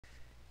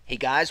Hey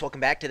guys,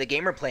 welcome back to the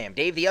Gamer Play. I'm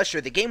Dave the Usher.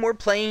 The game we're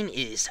playing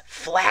is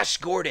Flash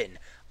Gordon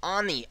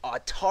on the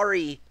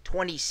Atari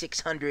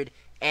 2600,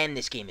 and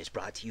this game is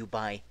brought to you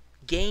by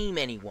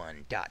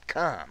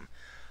GameAnyone.com.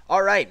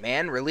 Alright,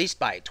 man, released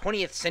by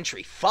 20th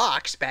Century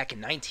Fox back in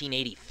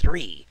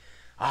 1983.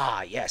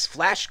 Ah, yes,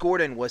 Flash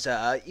Gordon was,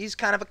 he's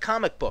kind of a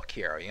comic book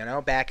hero, you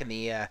know, back in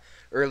the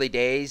early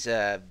days,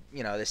 the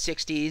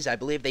 60s. I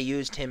believe they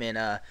used him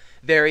in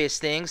various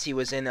things. He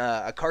was in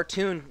a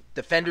cartoon,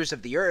 Defenders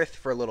of the Earth,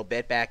 for a little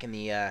bit back in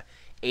the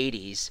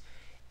 80s.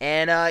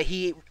 And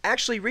he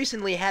actually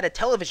recently had a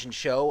television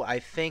show. I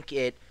think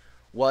it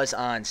was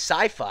on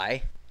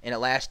Sci-Fi, and it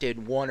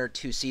lasted 1 or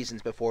 2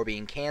 seasons before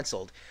being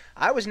canceled.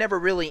 I was never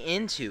really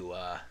into,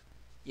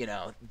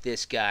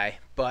 this guy,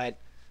 but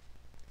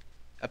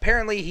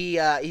apparently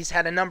he's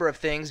had a number of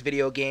things,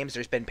 video games,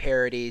 there's been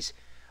parodies.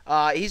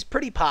 He's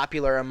pretty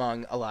popular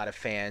among a lot of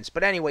fans.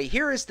 But anyway,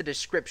 here is the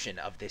description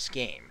of this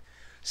game.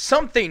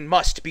 Something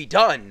must be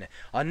done.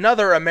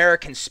 Another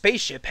American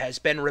spaceship has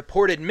been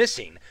reported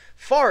missing.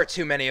 Far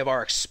too many of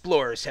our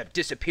explorers have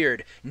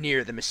disappeared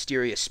near the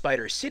mysterious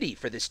Spider City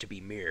for this to be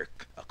mere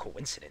a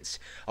coincidence.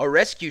 A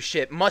rescue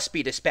ship must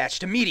be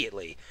dispatched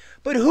immediately.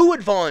 But who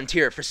would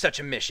volunteer for such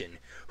a mission?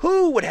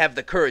 Who would have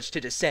the courage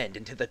to descend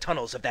into the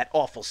tunnels of that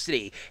awful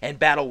city and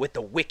battle with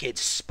the wicked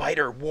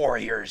spider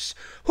warriors?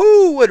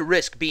 Who would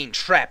risk being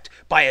trapped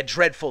by a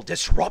dreadful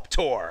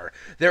disruptor?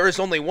 There is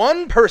only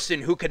one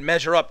person who could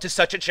measure up to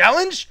such a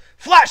challenge.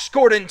 Flash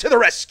Gordon to the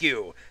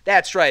rescue!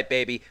 That's right,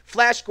 baby.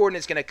 Flash Gordon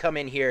is going to come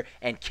in here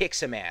and kick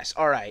some ass.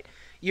 Alright,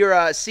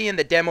 you're seeing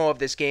the demo of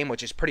this game,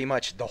 which is pretty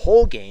much the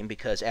whole game,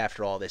 because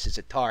after all, this is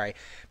Atari.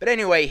 But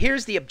anyway,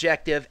 here's the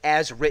objective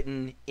as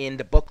written in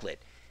the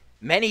booklet.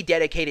 Many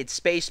dedicated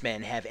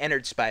spacemen have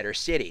entered Spider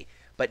City,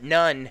 but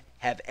none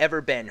have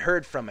ever been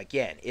heard from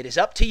again. It is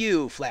up to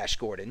you, Flash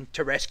Gordon,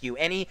 to rescue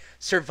any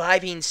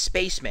surviving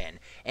spacemen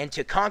and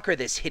to conquer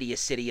this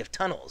hideous city of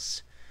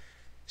tunnels.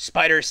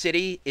 Spider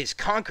City is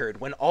conquered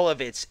when all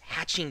of its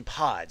hatching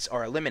pods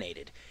are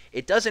eliminated.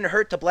 It doesn't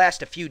hurt to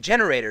blast a few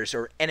generators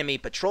or enemy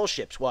patrol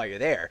ships while you're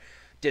there.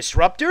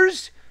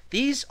 Disruptors?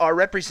 These are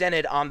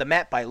represented on the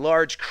map by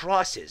large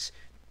crosses.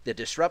 The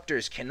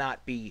disruptors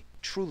cannot be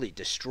truly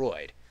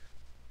destroyed.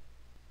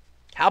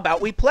 How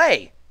about we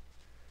play?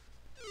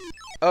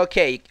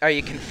 Okay, are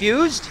you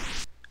confused?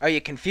 Are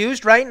you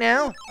confused right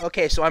now?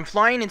 Okay, so I'm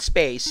flying in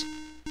space.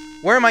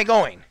 Where am I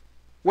going?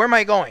 Where am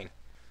I going?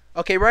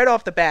 Okay, right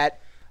off the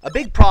bat, a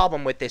big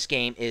problem with this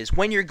game is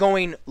when you're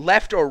going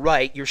left or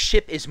right, your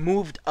ship is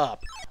moved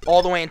up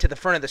all the way into the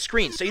front of the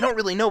screen, so you don't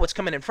really know what's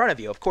coming in front of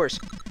you. Of course,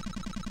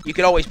 you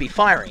could always be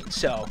firing,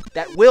 so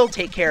that will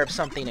take care of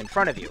something in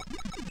front of you.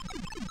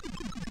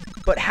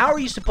 But how are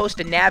you supposed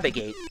to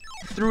navigate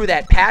through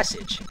that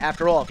passage?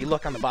 After all, if you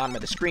look on the bottom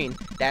of the screen,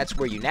 that's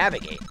where you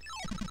navigate.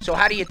 So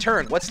how do you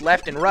turn? What's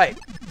left and right?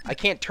 I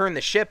can't turn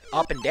the ship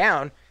up and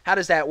down. How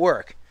does that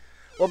work?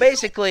 Well,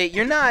 basically,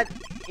 you're not,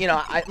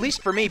 at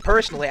least for me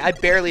personally, I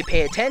barely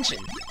pay attention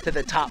to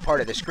the top part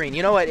of the screen.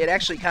 You know what? It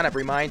actually kind of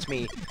reminds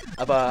me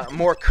of a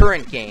more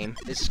current game.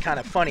 This is kind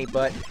of funny,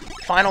 but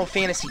Final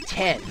Fantasy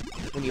X.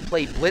 When you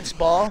play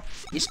Blitzball,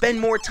 you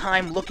spend more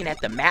time looking at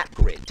the map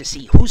grid to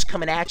see who's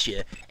coming at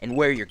you and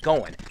where you're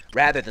going,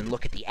 rather than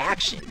look at the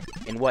action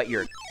and what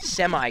you're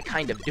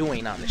kind of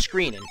doing on the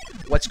screen and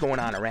what's going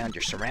on around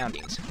your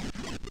surroundings.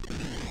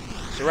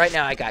 So right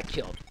now I got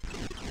killed.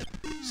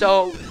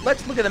 So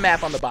let's look at the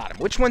map on the bottom.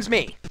 Which one's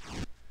me?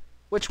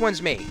 Which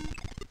one's me?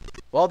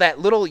 Well, that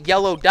little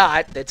yellow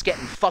dot that's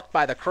getting fucked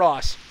by the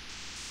cross.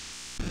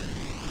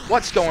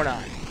 What's going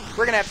on?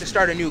 We're going to have to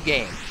start a new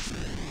game.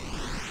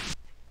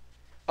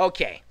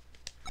 Okay.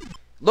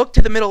 Look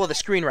to the middle of the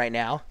screen right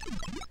now.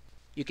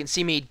 You can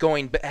see me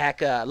going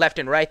back left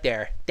and right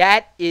there.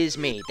 That is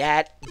me.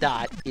 That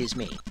dot is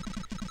me.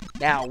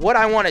 Now, what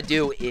I want to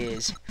do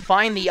is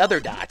find the other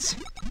dots.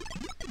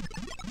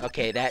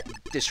 Okay, that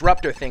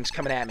disruptor thing's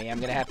coming at me. I'm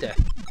gonna have to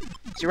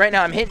see. Right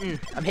now, I'm hitting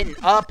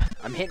up,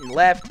 I'm hitting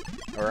left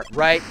or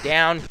right,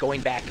 down, going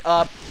back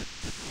up.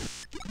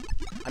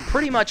 I'm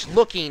pretty much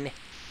looking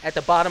at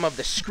the bottom of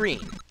the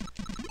screen.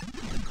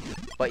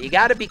 But you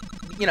gotta be,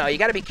 you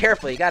gotta be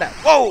careful. You gotta.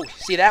 Whoa!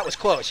 See, that was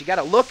close. You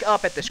gotta look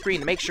up at the screen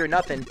to make sure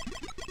nothing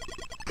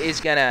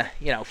is gonna,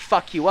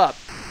 fuck you up.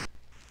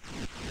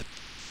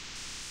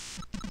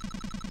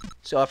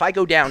 So if I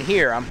go down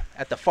here, I'm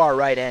at the far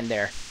right end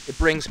there. It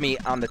brings me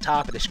on the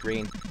top of the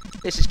screen.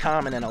 This is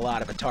common in a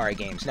lot of Atari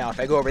games. Now, if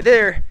I go over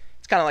there,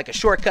 it's kind of like a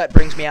shortcut,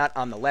 brings me out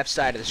on the left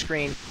side of the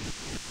screen.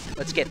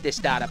 Let's get this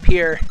dot up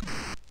here.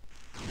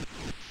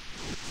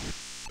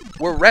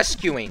 We're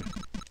rescuing.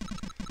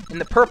 In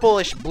the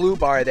purplish blue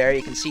bar there,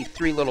 you can see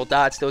 3 little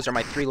dots. Those are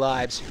my 3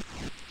 lives.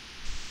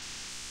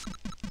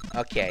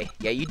 Okay,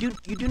 yeah, you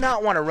do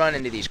not want to run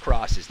into these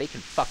crosses. They can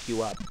fuck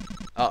you up.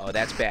 Uh-oh,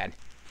 that's bad.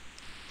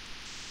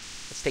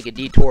 Let's take a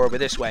detour over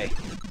this way.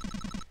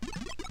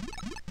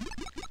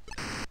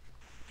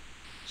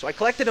 So I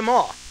collected them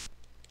all.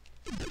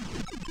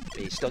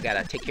 But you still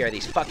gotta take care of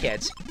these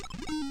fuckheads.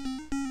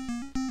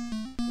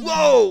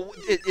 Whoa!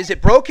 Is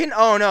it broken?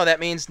 Oh no,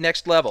 that means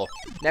next level.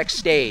 Next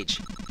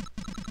stage.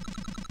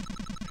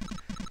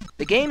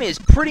 The game is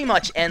pretty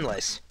much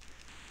endless.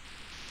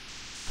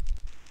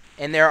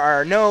 And there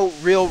are no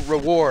real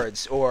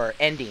rewards or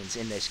endings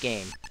in this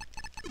game.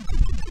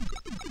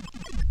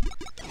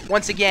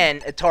 Once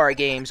again, Atari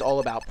games all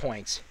about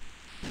points.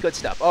 Good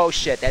stuff. Oh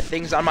shit, that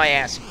thing's on my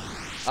ass.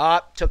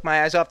 Took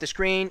my eyes off the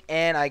screen,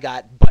 and I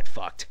got butt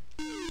fucked.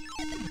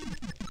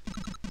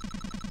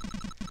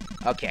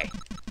 Okay.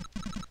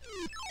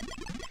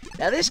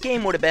 Now this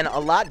game would have been a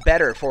lot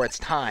better for its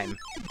time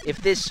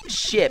if this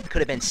ship could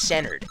have been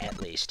centered,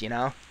 at least, you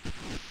know?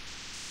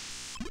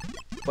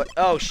 But,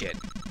 oh shit.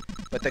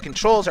 But the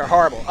controls are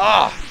horrible.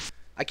 I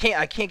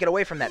can't get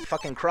away from that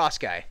fucking cross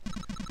guy.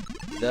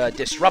 The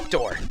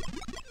disruptor.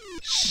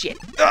 Shit.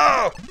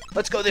 Oh!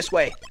 Let's go this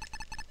way.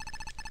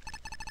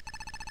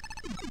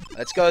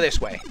 Let's go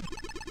this way.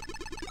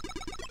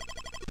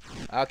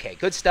 Okay,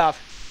 good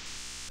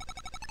stuff.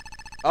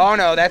 Oh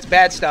no, that's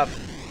bad stuff.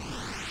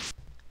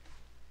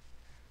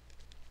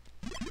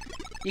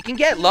 You can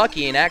get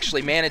lucky and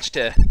actually manage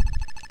to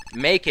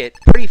make it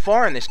pretty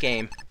far in this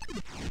game.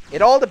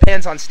 It all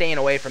depends on staying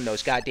away from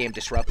those goddamn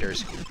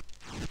disruptors.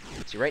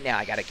 See, right now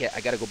I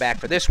gotta go back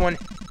for this one.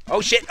 Oh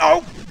shit!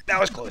 Oh, that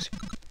was close.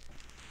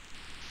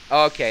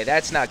 Okay,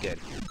 that's not good.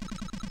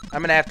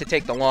 I'm gonna have to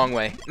take the long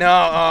way.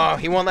 No,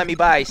 he won't let me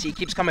by. See, he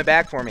keeps coming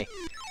back for me.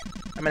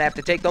 I'm gonna have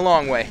to take the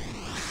long way.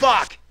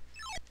 Fuck!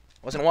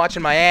 Wasn't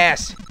watching my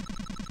ass.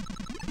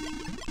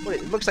 What,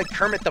 it looks like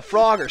Kermit the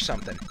Frog or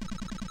something.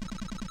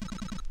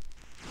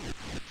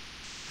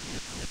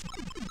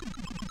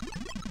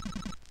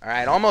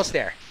 Alright, almost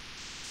there.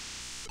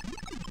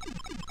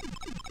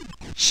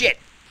 Shit!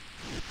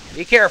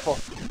 Be careful.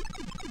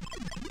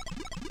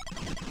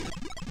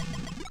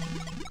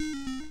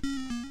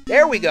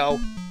 There we go.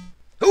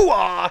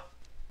 Hoo-ah!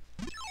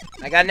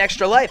 I got an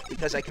extra life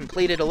because I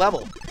completed a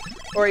level.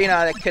 Or, you know,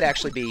 that could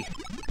actually be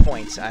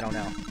points. I don't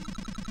know.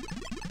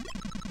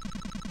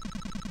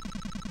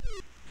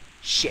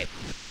 Shit.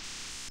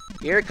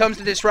 Here comes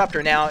the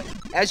disruptor. Now,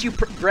 as you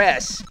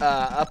progress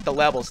up the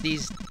levels,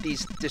 these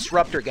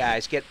disruptor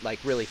guys get, like,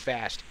 really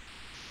fast.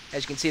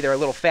 As you can see, they're a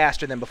little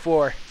faster than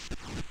before.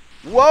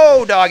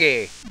 Whoa,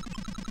 doggy!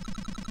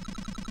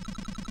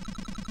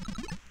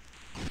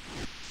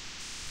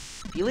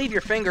 If you leave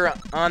your finger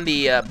on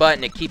the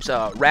button, it keeps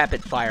a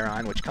rapid fire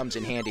on, which comes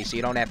in handy, so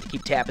you don't have to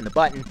keep tapping the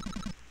button.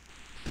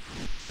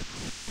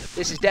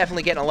 This is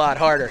definitely getting a lot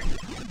harder.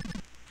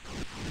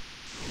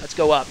 Let's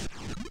go up.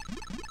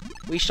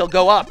 We shall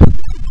go up.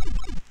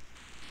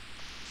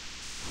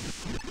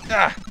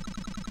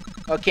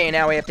 Okay,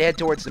 now we have to head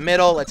towards the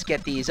middle. Let's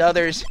get these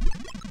others.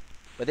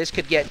 But this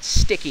could get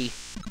sticky.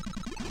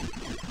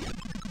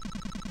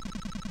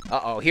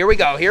 Uh-oh, here we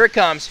go. Here it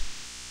comes.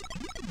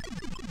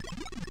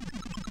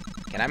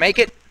 Can I make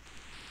it?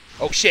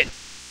 Oh, shit.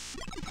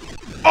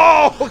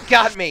 Oh,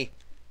 got me.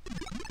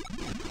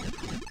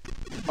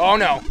 Oh,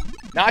 no.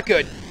 Not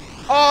good.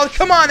 Oh,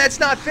 come on. That's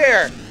not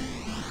fair.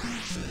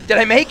 Did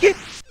I make it?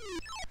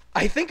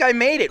 I think I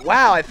made it.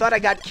 Wow, I thought I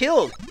got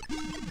killed.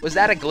 Was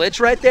that a glitch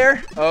right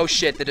there? Oh,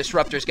 shit. The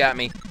disruptors got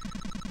me.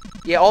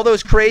 Yeah, all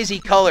those crazy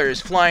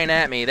colors flying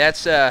at me.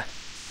 That's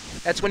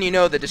when you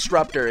know the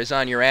disruptor is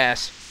on your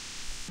ass.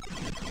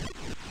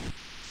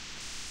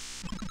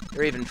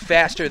 They're even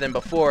faster than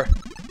before.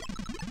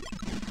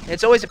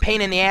 It's always a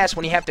pain in the ass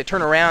when you have to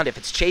turn around if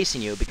it's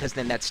chasing you, because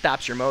then that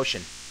stops your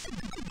motion.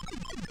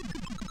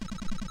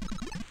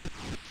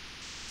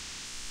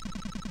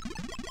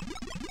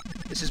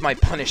 This is my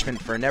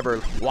punishment for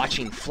never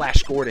watching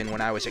Flash Gordon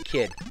when I was a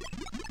kid.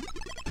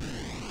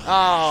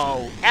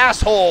 Oh,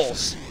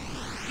 assholes!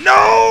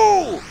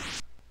 No!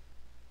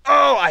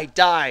 Oh, I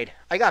died.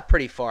 I got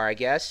pretty far, I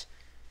guess.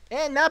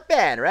 And not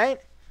bad, right?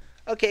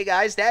 Okay,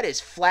 guys, that is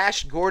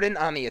Flash Gordon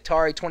on the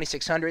Atari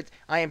 2600.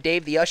 I am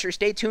Dave the Usher.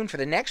 Stay tuned for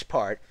the next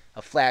part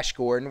of Flash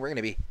Gordon. We're going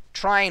to be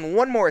trying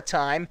one more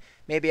time.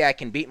 Maybe I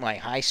can beat my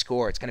high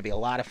score. It's going to be a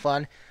lot of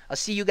fun. I'll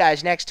see you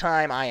guys next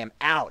time. I am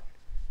out.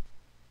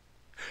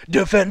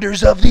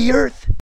 Defenders of the Earth!